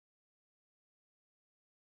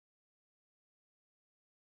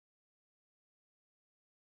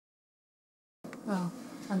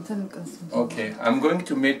Okay, I'm going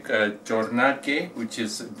to make ጮርናቄ, which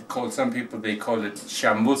is called, some people they call it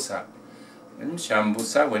shambusa.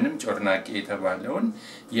 Shambusa, ወይንም ጮርናቄ የተባለውን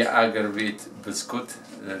የአገር ቤት ብስኩት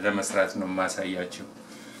ለመስራት ነው ማሳያችሁ.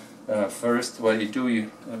 First, what you do,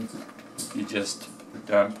 you just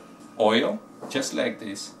dump oil, just like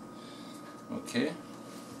this. Okay.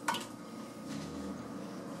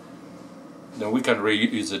 Then we can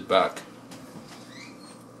reuse it back.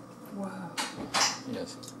 Wow.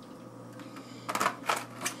 Yes.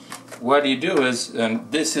 What you do is,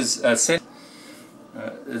 this is a set.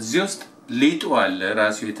 Just ሊጡ አለ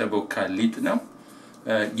ራሱ የተቦካ ሊጥ ነው.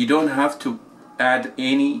 You don't have to add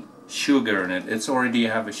any sugar in it. It's already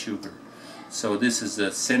have a sugar. So this is a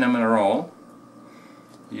cinnamon roll.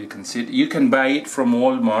 You can see it. You can buy it from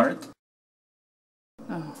Walmart.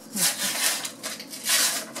 Oh.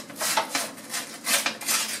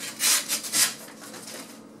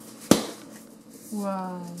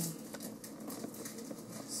 Wow.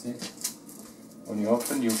 See? When you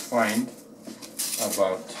open, you find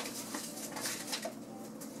about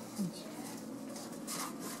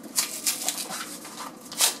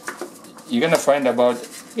you're gonna find about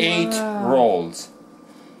 8 rolls.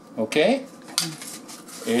 Okay?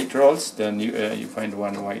 8 rolls. Then you find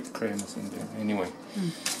one white cream in there. Anyway.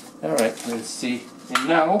 All right. Let's see. And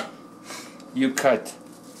now you cut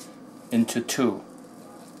into 2.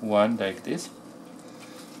 One like this.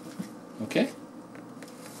 Okay.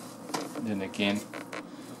 Then again.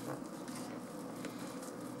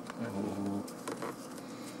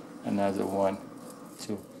 Another 1,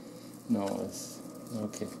 2. No, it's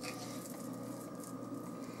okay.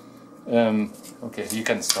 Okay, you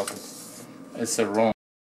can stop it. It's a wrong.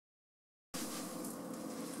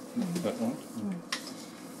 That one?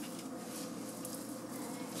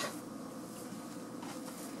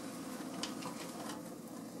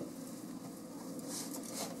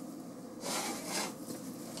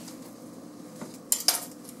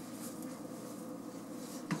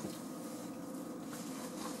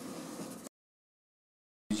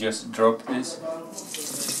 You just drop this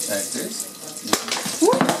like this.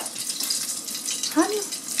 Honey.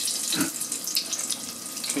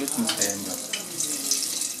 Kittens Daniel.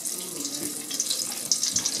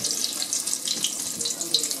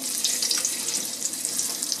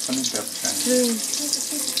 Honey pepper.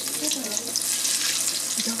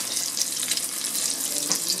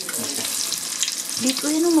 Dito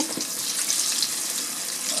yun mo.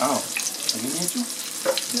 Oh, agniachu?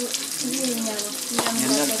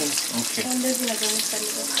 Okay.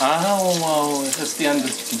 Wow, that's the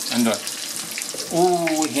under.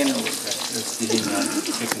 Oh, here no. That's the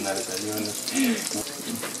chicken out of that. You understand?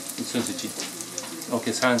 It's so cheap.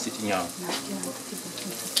 Okay, sans it now.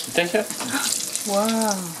 Take it.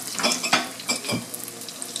 Wow.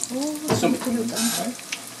 Oh, so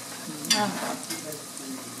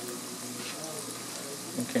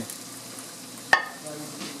okay. Okay.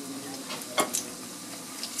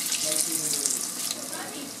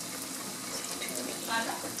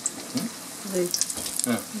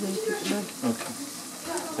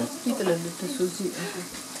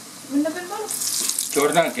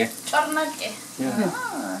 ጮርናቄ. Yeah.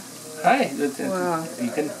 Hi. Wow.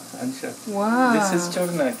 You can answer. Wow. This is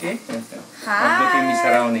ጮርናቄ. Hi. አጎቴ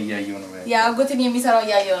የሚሰራውን እያየሁ ነው። ያ አጎቴን የሚሰራው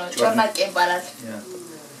እያየሁ ነው። ጮርናቄ ይባላል.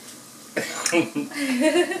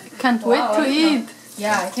 Can't wait to eat.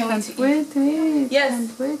 Yeah, I can't wait to eat. Yes.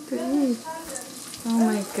 Can't wait to eat. Oh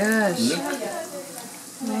my gosh.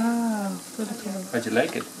 Wow. How'd you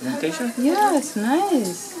like it? Invitation? Yeah, it's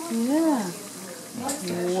nice. Yeah.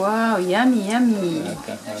 Wow, yummy, yummy.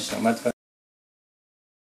 Okay.